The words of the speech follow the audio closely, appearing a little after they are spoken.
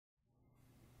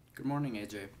Good morning,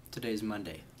 AJ. Today is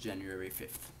Monday, January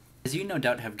 5th. As you no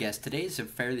doubt have guessed, today is a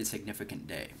fairly significant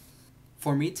day.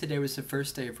 For me, today was the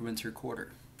first day of winter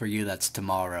quarter. For you, that's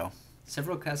tomorrow.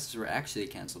 Several classes were actually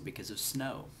cancelled because of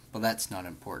snow. Well, that's not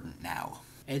important now.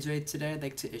 AJ, today I'd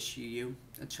like to issue you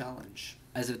a challenge.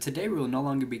 As of today, we will no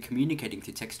longer be communicating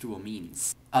through textual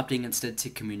means, opting instead to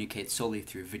communicate solely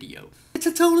through video. It's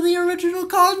a totally original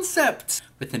concept!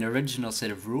 With an original set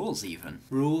of rules, even.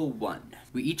 Rule 1.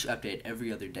 We each update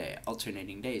every other day,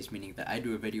 alternating days, meaning that I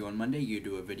do a video on Monday, you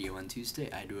do a video on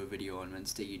Tuesday, I do a video on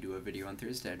Wednesday, you do a video on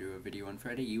Thursday, I do a video on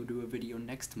Friday, you do a video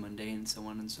next Monday, and so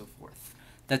on and so forth.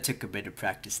 That took a bit of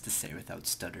practice to say without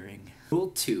stuttering. Rule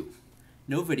 2.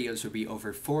 No videos will be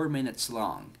over 4 minutes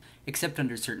long, except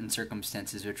under certain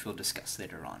circumstances which we'll discuss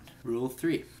later on. Rule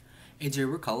 3. AJ,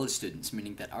 we're college students,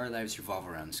 meaning that our lives revolve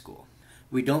around school.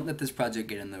 We don't let this project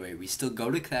get in the way. We still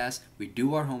go to class, we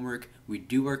do our homework, we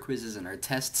do our quizzes and our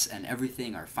tests and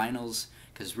everything, our finals,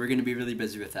 because we're going to be really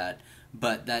busy with that.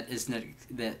 But that is not,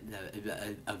 we're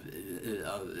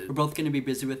both going to be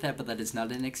busy with that, but that is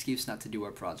not an excuse not to do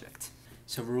our project.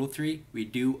 So rule 3, we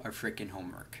do our frickin'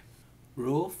 homework.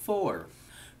 Rule 4.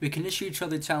 We can issue each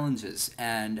other challenges,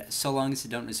 and so long as they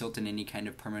don't result in any kind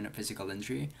of permanent physical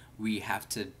injury, we have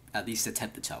to at least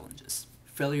attempt the challenges.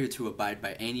 Failure to abide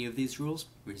by any of these rules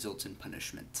results in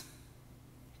punishment.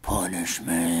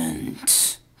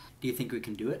 Punishment! Do you think we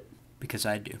can do it? Because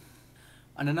I do.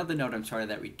 On another note, I'm sorry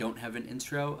that we don't have an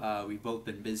intro. We've both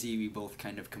been busy, we both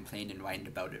kind of complained and whined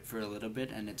about it for a little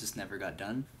bit, and it just never got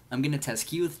done. I'm gonna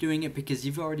test you with doing it because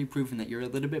you've already proven that you're a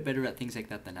little bit better at things like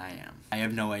that than I am. I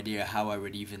have no idea how I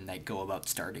would even go about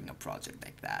starting a project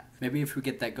like that. Maybe if we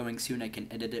get that going soon, I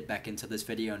can edit it back into this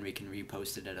video and we can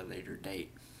repost it at a later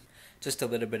date. Just a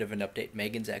little bit of an update,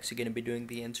 Megan's actually going to be doing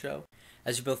the intro.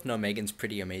 As you both know, Megan's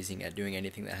pretty amazing at doing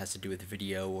anything that has to do with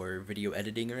video or video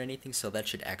editing or anything, so that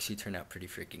should actually turn out pretty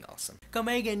freaking awesome. Go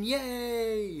Megan,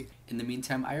 yay! In the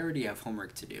meantime, I already have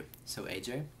homework to do, so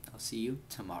AJ, I'll see you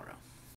tomorrow.